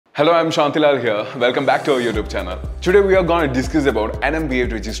Hello, I'm Shantilal here. Welcome back to our YouTube channel. Today we are going to discuss about NMBI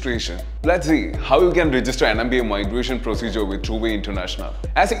registration. Let's see how you can register NMBI migration procedure with Trueway International.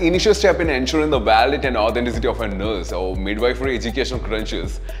 As an initial step in ensuring the validity and authenticity of a nurse or midwifery educational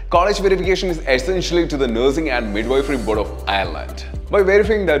credentials, college verification is essentially to the Nursing and Midwifery Board of Ireland. By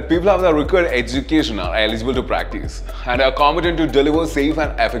verifying that people have the required education, are eligible to practice, and are competent to deliver safe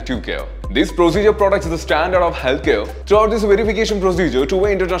and effective care. This procedure protects the standard of healthcare. Throughout this verification procedure,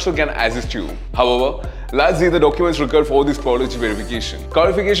 Trueway International can assist you. However, let's see the documents required for this college verification.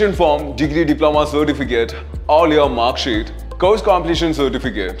 Qualification form, degree, diploma, certificate, all-year mark sheet, course completion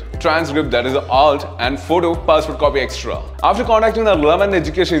certificate, transcript that is alt, and photo, passport copy extra. After contacting the relevant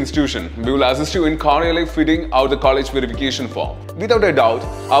education institution, we will assist you in correctly filling out the college verification form. Without a doubt,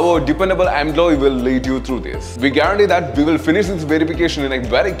 our dependable employee will lead you through this. We guarantee that we will finish this verification in a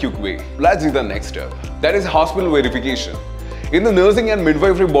very quick way. Let's see the next step. That is hospital verification. In the Nursing and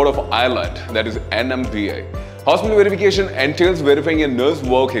Midwifery Board of Ireland, that is NMBI, hospital verification entails verifying a nurse's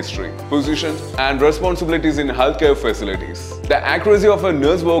work history, positions, and responsibilities in healthcare facilities. The accuracy of a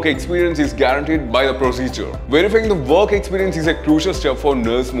nurse work experience is guaranteed by the procedure. Verifying the work experience is a crucial step for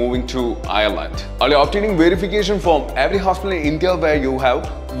nurse moving to Ireland. While obtaining verification from every hospital in India where you have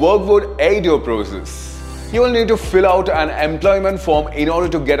worked would aid your process. You will need to fill out an employment form in order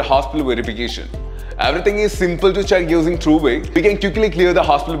to get hospital verification. Everything is simple to check using Trueway. We can quickly clear the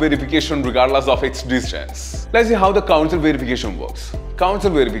hospital verification regardless of its distance. Let's see how the council verification works. Council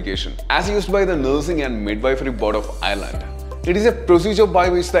verification, as used by the Nursing and Midwifery Board of Ireland. It is a procedure by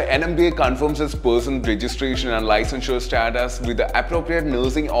which the NMBI confirms its person's registration and licensure status with the appropriate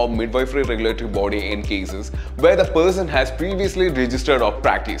nursing or midwifery regulatory body in cases where the person has previously registered or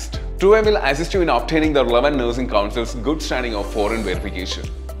practiced. Trueway will assist you in obtaining the relevant nursing council's good standing of foreign verification.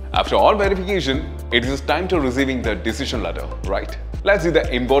 After all verification, it is time to receiving the decision letter, right? Let's see the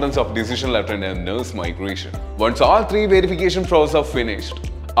importance of decision letter in a nurse migration. Once all three verification processes are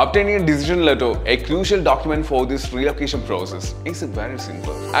finished, obtaining a decision letter, a crucial document for this relocation process, is very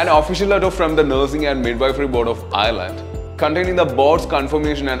simple. An official letter from the Nursing and Midwifery Board of Ireland containing the board's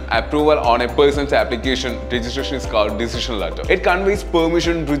confirmation and approval on a person's application registration is called decision letter. It conveys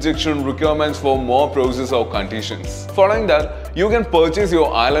permission, rejection, requirements for more process or conditions. Following that, you can purchase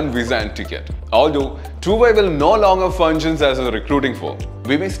your Ireland visa and ticket. Although Trueway will no longer function as a recruiting firm,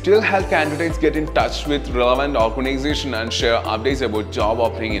 we may still help candidates get in touch with relevant organizations and share updates about job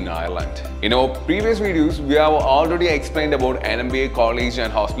opening in Ireland. In our previous videos, we have already explained about NMBI college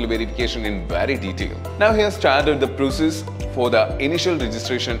and hospital verification in very detail. Now here started the process for the initial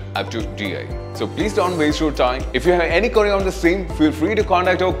registration up to DI. So please don't waste your time. If you have any query on the same, feel free to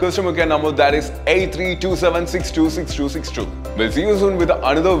contact our customer care number, that is 8327626262. We'll see you soon with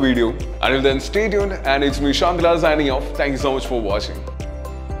another video. Until then, stay tuned, and it's me Shantilal signing off. Thank you so much for watching.